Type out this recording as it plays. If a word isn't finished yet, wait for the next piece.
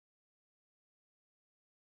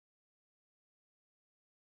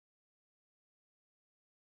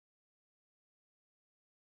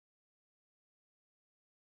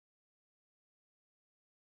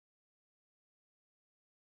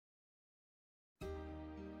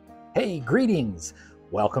Hey, greetings!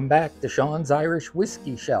 Welcome back to Sean's Irish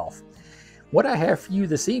Whiskey Shelf. What I have for you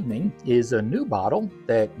this evening is a new bottle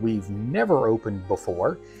that we've never opened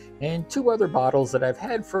before, and two other bottles that I've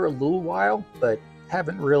had for a little while, but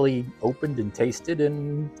haven't really opened and tasted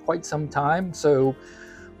in quite some time. So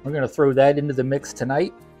we're going to throw that into the mix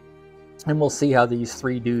tonight, and we'll see how these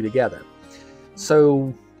three do together.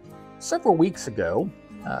 So several weeks ago,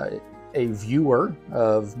 a viewer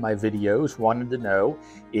of my videos wanted to know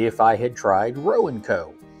if I had tried Roe &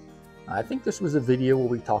 Co. I think this was a video where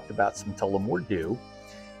we talked about some Tullamore Dew,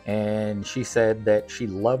 and she said that she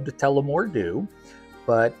loved Tullamore Dew,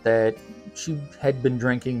 but that she had been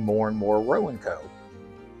drinking more and more Roe & Co.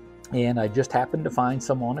 And I just happened to find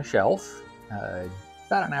some on a shelf,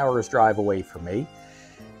 about an hour's drive away from me.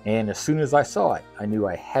 And as soon as I saw it, I knew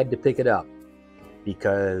I had to pick it up,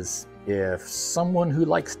 because if someone who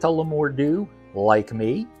likes Tullamore Dew, like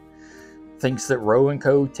me, thinks that Roe &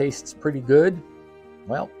 Co. tastes pretty good,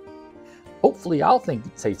 well, hopefully I'll think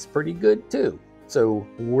it tastes pretty good too. So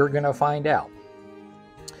we're going to find out.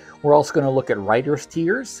 We're also going to look at Writer's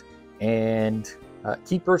Tears and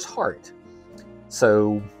Keeper's Heart.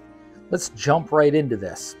 So let's jump right into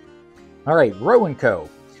this. All right, Roe & Co.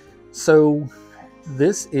 So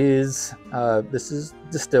this is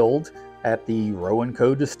distilled at the Roe &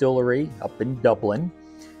 Co. distillery up in Dublin.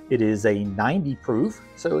 It is a 90 proof,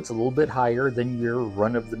 so it's a little bit higher than your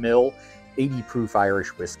run-of-the-mill 80 proof Irish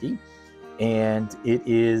whiskey. And it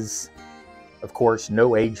is, of course,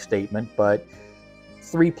 no age statement, but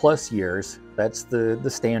 3+ years. That's the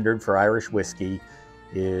standard for Irish whiskey,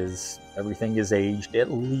 is everything is aged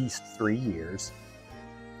at least 3 years.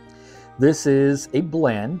 This is a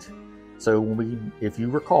blend. So if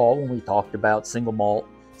you recall, when we talked about single malt,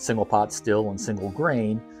 single pot still, and single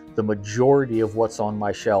grain, the majority of what's on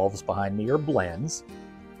my shelves behind me are blends.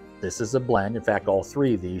 This is a blend. In fact, all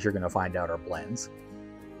three of these you're going to find out are blends.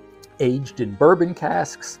 Aged in bourbon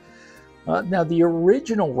casks. Now, the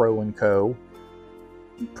original Roe & Co.,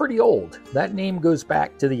 pretty old. That name goes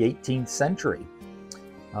back to the 18th century.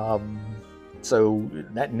 So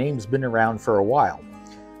that name's been around for a while.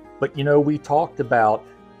 But, you know, we talked about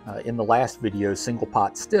in the last video, single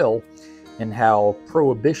pot still, and how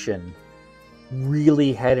Prohibition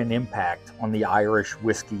really had an impact on the Irish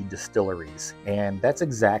whiskey distilleries. And that's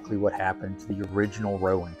exactly what happened to the original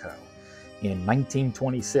Roe & Co. In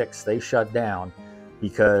 1926, they shut down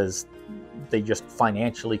because they just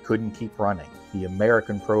financially couldn't keep running. The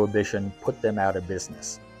American Prohibition put them out of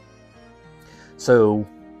business. So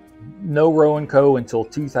no Roe & Co. until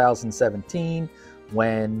 2017,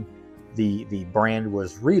 when the brand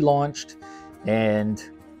was relaunched, and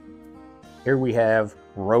here we have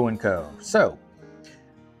Roe & Co. So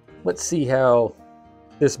let's see how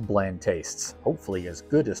this blend tastes. Hopefully as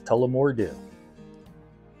good as Tullamore Dew.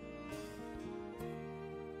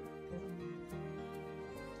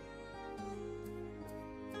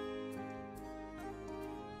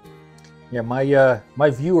 Yeah, my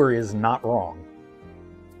viewer is not wrong.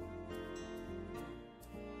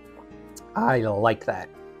 I like that.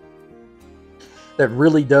 That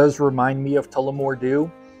really does remind me of Tullamore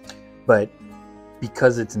Dew, but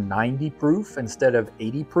because it's 90 proof instead of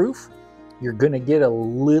 80 proof, you're going to get a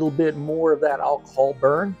little bit more of that alcohol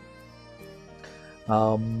burn.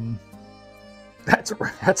 That's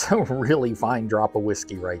a really fine drop of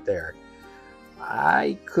whiskey right there.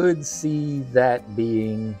 I could see that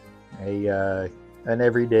being an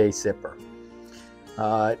everyday sipper.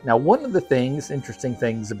 Now, one of the interesting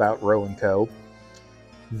things about Roe & Co.,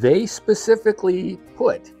 they specifically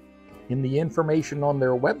put in the information on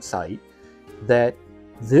their website that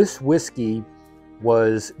this whiskey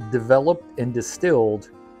was developed and distilled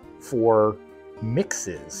for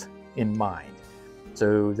mixes in mind.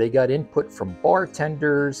 So they got input from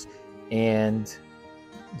bartenders, and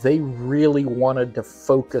they really wanted to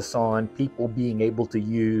focus on people being able to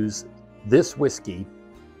use this whiskey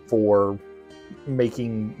for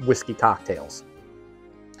making whiskey cocktails.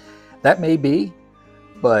 That may be,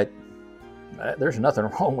 but there's nothing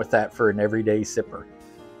wrong with that for an everyday sipper.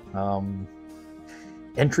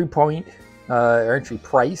 Entry point or entry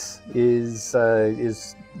price is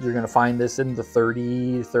you're going to find this in the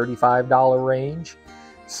 $30-$35 range.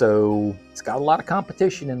 So it's got a lot of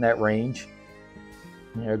competition in that range.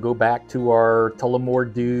 You know, go back to our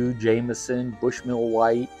Tullamore Dew, Jameson, Bushmill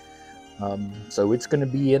White. So it's going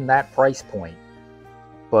to be in that price point.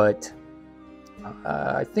 But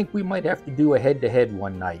I think we might have to do a head-to-head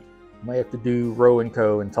one night. We might have to do Roe &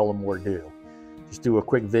 Co. and Tullamore Dew. Just do a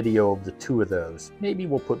quick video of the two of those. Maybe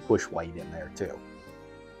we'll put Bush White in there too.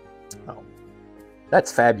 Oh,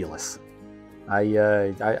 that's fabulous.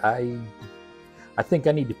 I I think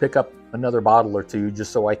I need to pick up another bottle or two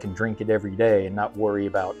just so I can drink it every day and not worry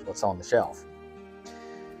about what's on the shelf.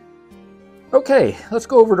 Okay, let's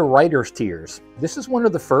go over to Writer's Tears. This is one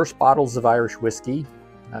of the first bottles of Irish whiskey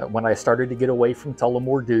when I started to get away from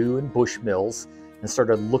Tullamore Dew and Bushmills and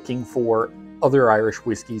started looking for other Irish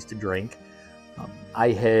whiskeys to drink.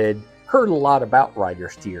 I had heard a lot about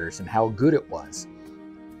Writer's Tears and how good it was.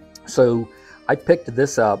 So I picked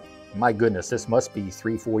this up. My goodness, this must be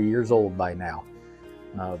 3-4 years old by now.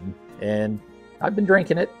 And I've been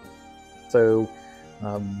drinking it. So,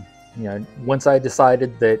 you know, once I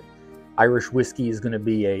decided that Irish whiskey is going to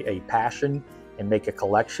be a passion and make a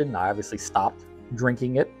collection, I obviously stopped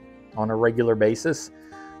drinking it on a regular basis.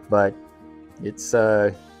 But it's,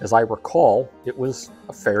 as I recall, it was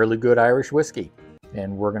a fairly good Irish whiskey.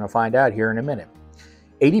 And we're going to find out here in a minute.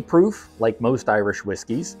 80 proof, like most Irish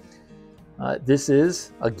whiskeys. This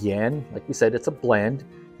is, again, like we said, it's a blend.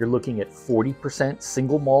 You're looking at 40%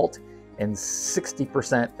 single malt and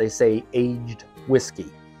 60%, they say, aged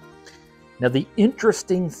whiskey. Now, the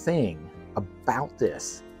interesting thing about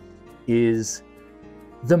this is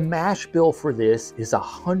the mash bill for this is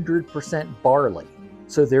 100% barley.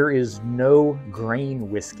 So there is no grain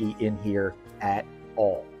whiskey in here at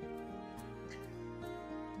all.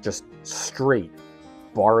 Just straight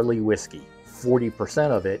barley whiskey. 40%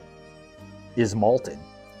 of it is malted.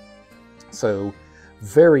 So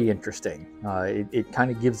very interesting. It kind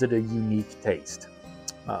of gives it a unique taste.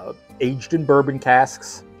 Aged in bourbon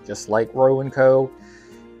casks, just like Roe & Co.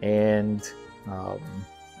 And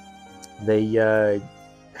it's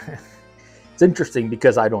interesting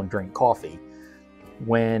because I don't drink coffee.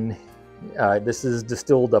 When this is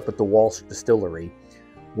distilled up at the Walsh Distillery,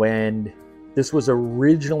 when this was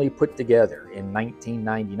originally put together in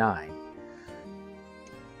 1999,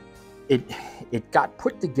 it got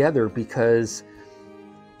put together because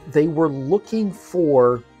they were looking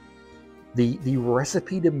for the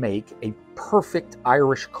recipe to make a perfect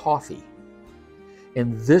Irish coffee.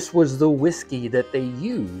 And this was the whiskey that they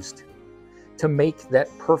used to make that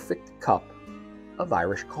perfect cup of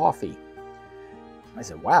Irish coffee. I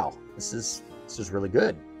said, wow, this is really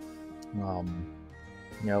good. You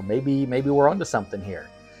know, maybe we're onto something here.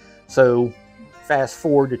 So fast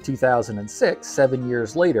forward to 2006, 7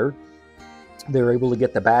 years later, they were able to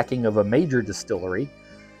get the backing of a major distillery,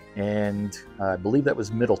 and I believe that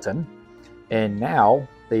was Middleton. And now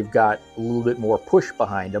they've got a little bit more push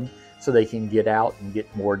behind them so they can get out and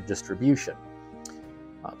get more distribution.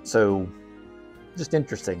 So just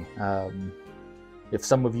interesting. If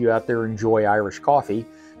some of you out there enjoy Irish coffee,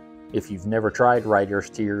 if you've never tried Writer's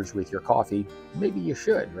Tears with your coffee, maybe you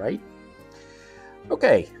should, right?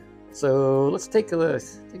 Okay, so let's take a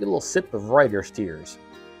little sip of Writer's Tears.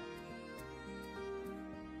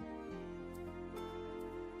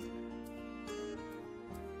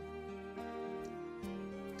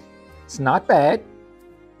 It's not bad.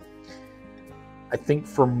 I think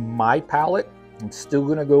for my palate, I'm still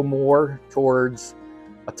going to go more towards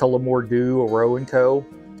a Tullamore Dew or Roe & Co.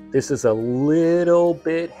 This is a little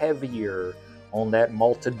bit heavier on that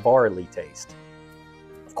malted barley taste.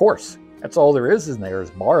 Of course, that's all there is in there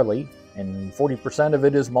is barley, and 40% of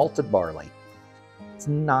it is malted barley. It's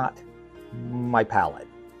not my palate.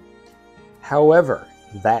 However,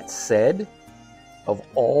 that said, of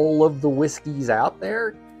all of the whiskeys out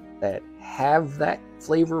there that have that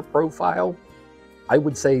flavor profile, I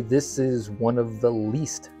would say this is one of the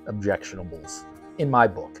least objectionables in my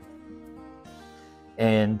book.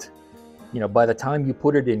 And, you know, by the time you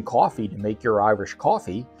put it in coffee to make your Irish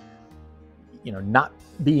coffee, you know, not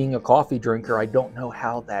being a coffee drinker, I don't know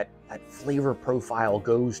how that flavor profile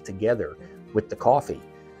goes together with the coffee.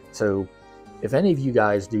 So if any of you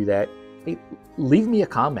guys do that, hey, leave me a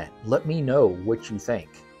comment. Let me know what you think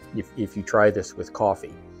if you try this with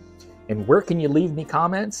coffee. And where can you leave me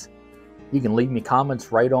comments? You can leave me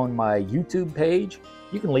comments right on my YouTube page.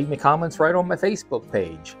 You can leave me comments right on my Facebook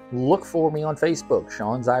page. Look for me on Facebook,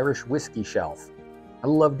 Sean's Irish Whiskey Shelf. I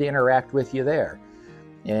love to interact with you there.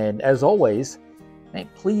 And as always,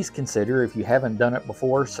 please consider, if you haven't done it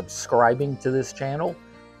before, subscribing to this channel.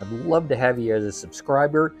 I'd love to have you as a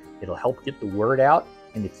subscriber. It'll help get the word out.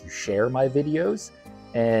 And if you share my videos,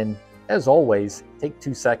 and as always, take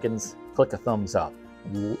 2 seconds, click a thumbs up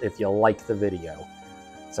if you like the video.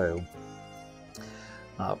 So,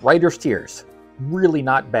 Writer's Tears, really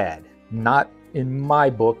not bad. Not, in my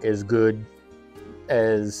book, as good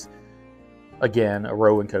as, again, a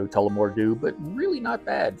Roe & Co. Tullamore Dew, but really not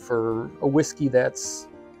bad for a whiskey that's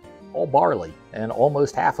all barley, and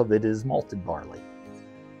almost half of it is malted barley.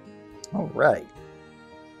 All right.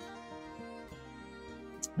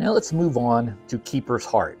 Now let's move on to Keeper's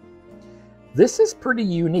Heart. This is pretty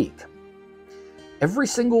unique. Every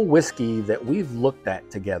single whiskey that we've looked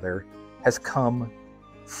at together has come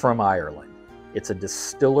from Ireland. It's a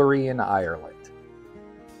distillery in Ireland.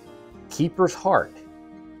 Keeper's Heart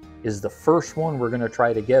is the first one we're going to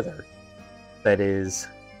try together that is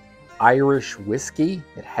Irish whiskey.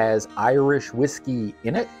 It has Irish whiskey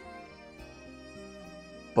in it,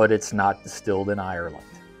 but it's not distilled in Ireland.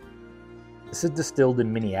 This is distilled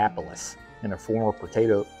in Minneapolis in a former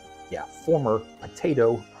potato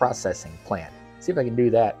processing plant. See if I can do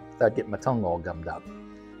that without getting my tongue all gummed up.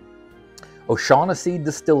 O'Shaughnessy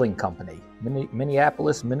Distilling Company,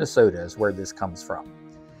 Minneapolis, Minnesota is where this comes from.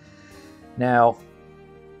 Now,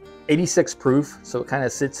 86 proof, so it kind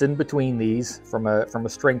of sits in between these from a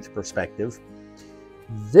strength perspective.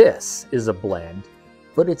 This is a blend,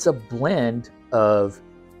 but it's a blend of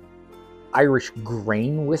Irish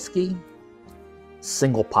grain whiskey,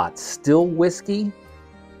 single pot still whiskey,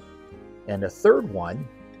 and a third one,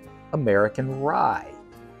 American rye.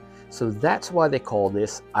 So that's why they call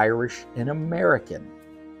this Irish and American,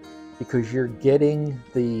 because you're getting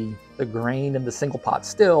the grain and the single pot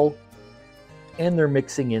still, and they're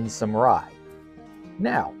mixing in some rye.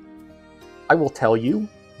 Now, I will tell you,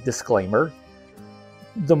 disclaimer,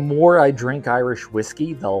 the more I drink Irish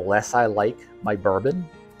whiskey, the less I like my bourbon.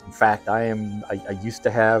 In fact, I used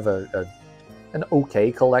to have an okay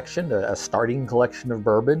collection, a starting collection of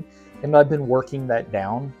bourbon, and I've been working that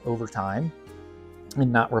down over time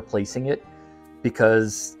and not replacing it,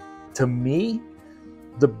 because to me,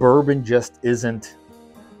 the bourbon just isn't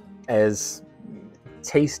as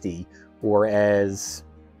tasty or as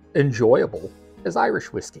enjoyable as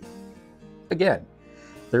Irish whiskey. Again,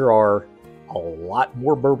 there are a lot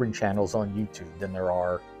more bourbon channels on YouTube than there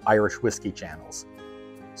are Irish whiskey channels.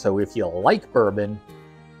 So if you like bourbon,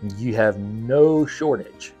 you have no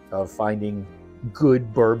shortage of finding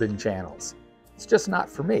good bourbon channels. It's just not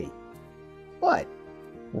for me. But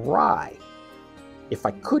rye, if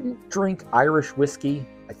I couldn't drink Irish whiskey,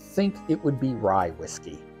 I think it would be rye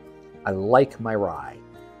whiskey. I like my rye.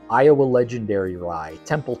 Iowa Legendary rye,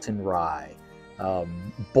 Templeton rye,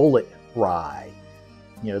 Bullet rye.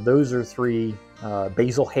 You know, those are three.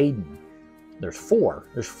 Basil Hayden. There's four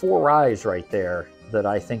ryes right there that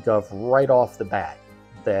I think of right off the bat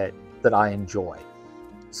that I enjoy.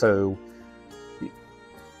 So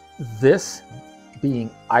this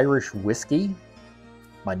being Irish whiskey,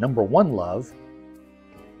 my number one love,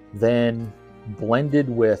 then blended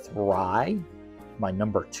with rye, my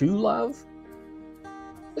number two love,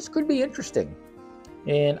 this could be interesting.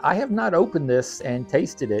 And I have not opened this and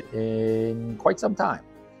tasted it in quite some time.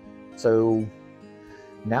 So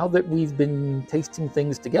now that we've been tasting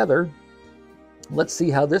things together, let's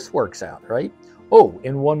see how this works out, right? Oh,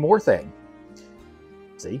 and one more thing.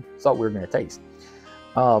 See, thought we were going to taste.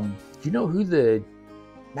 Do you know who the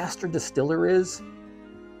master distiller is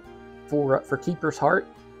for Keeper's Heart?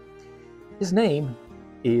 His name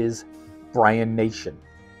is Brian Nation.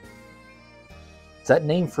 Is that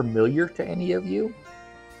name familiar to any of you?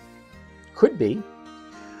 Could be.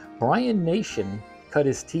 Brian Nation cut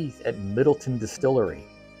his teeth at Middleton Distillery,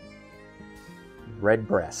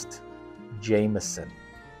 Redbreast, Jameson,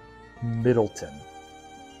 Middleton.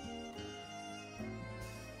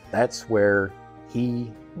 That's where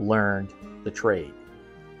he learned the trade.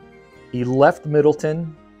 He left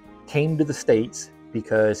Middleton, came to the States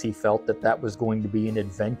because he felt that that was going to be an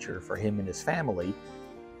adventure for him and his family,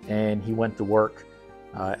 and he went to work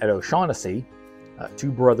at O'Shaughnessy.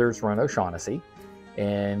 Two brothers run O'Shaughnessy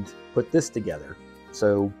and put this together.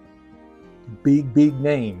 So big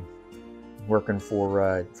name working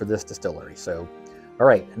for this distillery. So all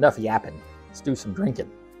right, enough yapping. Let's do some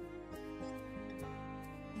drinking.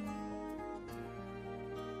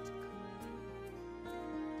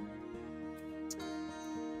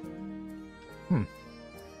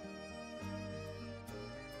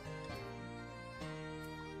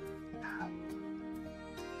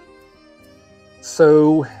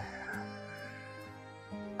 So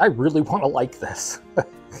I really want to like this.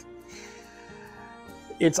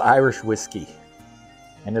 It's Irish whiskey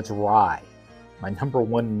and it's rye, my number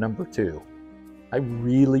one and number two. I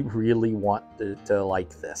really want to like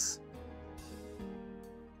this,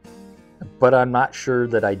 but I'm not sure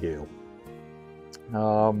that I do.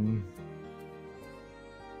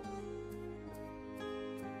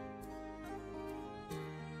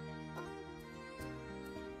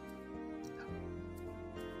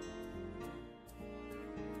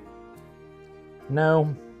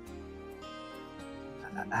 No,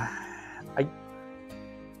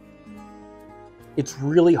 it's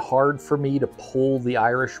really hard for me to pull the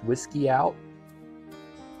Irish whiskey out.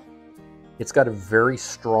 It's got a very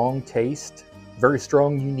strong taste, very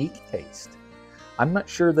strong, unique taste. I'm not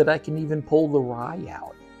sure that I can even pull the rye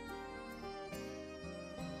out.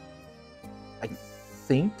 I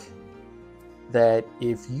think that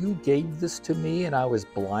if you gave this to me and I was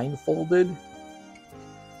blindfolded,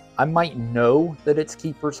 I might know that it's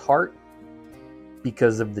Keeper's Heart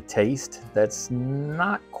because of the taste. That's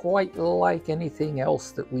not quite like anything else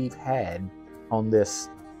that we've had on this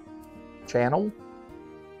channel.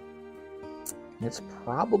 It's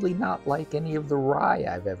probably not like any of the rye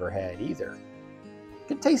I've ever had either. I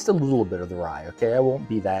can taste a little bit of the rye, okay? I won't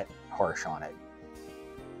be that harsh on it.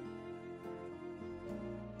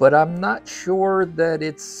 But I'm not sure that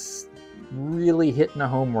it's really hitting a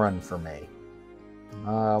home run for me.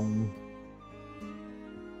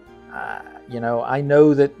 You know, I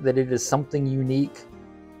know that it is something unique,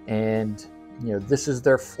 and you know, this is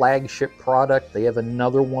their flagship product. They have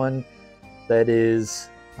another one that is,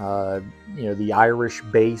 you know, the Irish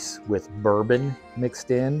base with bourbon mixed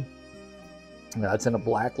in. That's in a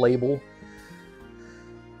black label.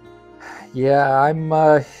 Yeah, I'm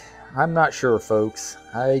not sure, folks.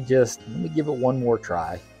 Let me give it one more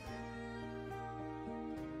try.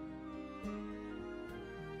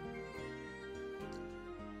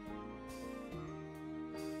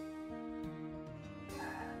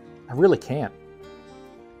 I really can't.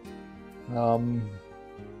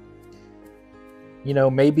 You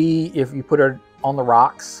know, maybe if you put it on the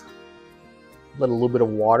rocks, let a little bit of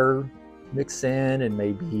water mix in and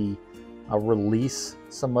maybe release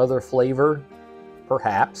some other flavor,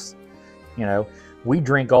 perhaps. You know, we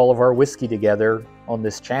drink all of our whiskey together on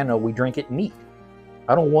this channel. We drink it neat.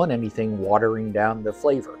 I don't want anything watering down the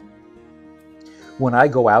flavor. When I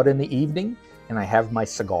go out in the evening and I have my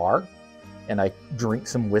cigar and I drink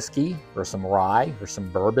some whiskey or some rye or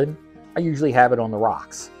some bourbon, I usually have it on the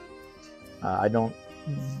rocks.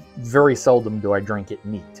 Very seldom do I drink it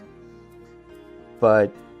neat.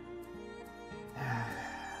 But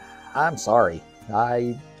I'm sorry.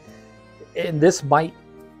 And this might,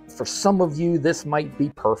 for some of you, this might be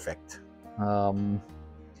perfect. But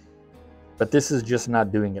this is just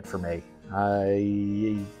not doing it for me.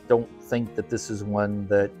 I don't think that this is one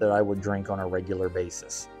that I would drink on a regular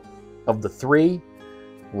basis. Of the three,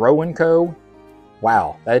 Roe & Co.,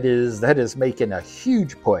 wow, that is making a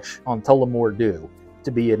huge push on Tullamore Dew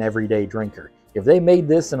to be an everyday drinker. If they made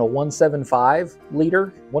this in a 1.75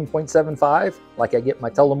 liter, 1.75, like I get my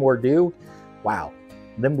Tullamore Dew, wow,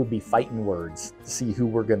 then we'd be fighting words to see who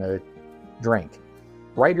we're gonna drink.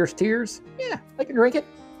 Writer's Tears, yeah, I can drink it.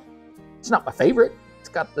 It's not my favorite. It's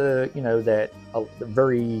got the, you know, that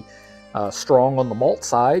very strong on the malt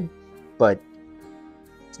side, but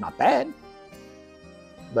it's not bad.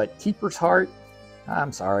 But Keeper's Heart,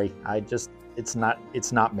 I'm sorry, it's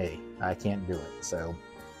not me. I can't do it. So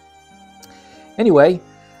anyway,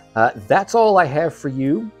 that's all I have for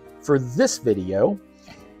you for this video.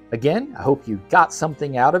 Again, I hope you got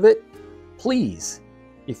something out of it. Please,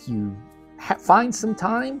 if you find some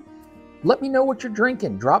time, let me know what you're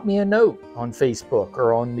drinking. Drop me a note on Facebook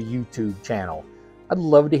or on the YouTube channel. I'd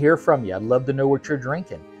love to hear from you. I'd love to know what you're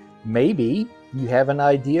drinking. Maybe you have an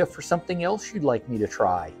idea for something else you'd like me to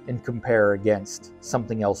try and compare against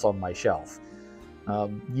something else on my shelf.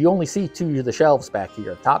 You only see two of the shelves back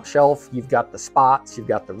here. Top shelf, you've got the Spots, you've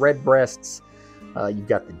got the Redbreasts, you've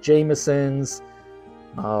got the Jamesons,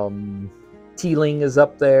 Teeling is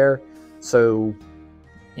up there. So,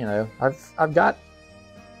 you know, I've got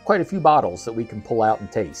quite a few bottles that we can pull out and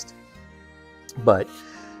taste. But,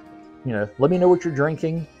 you know, let me know what you're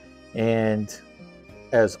drinking, and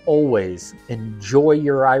as always, enjoy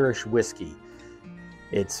your Irish whiskey.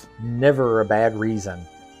 It's never a bad reason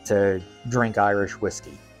to drink Irish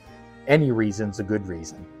whiskey. Any reason's a good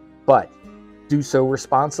reason, but do so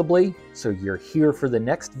responsibly so you're here for the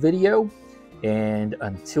next video. And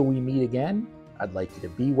until we meet again, I'd like you to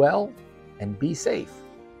be well and be safe.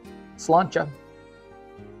 Sláinte.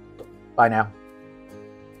 Bye now.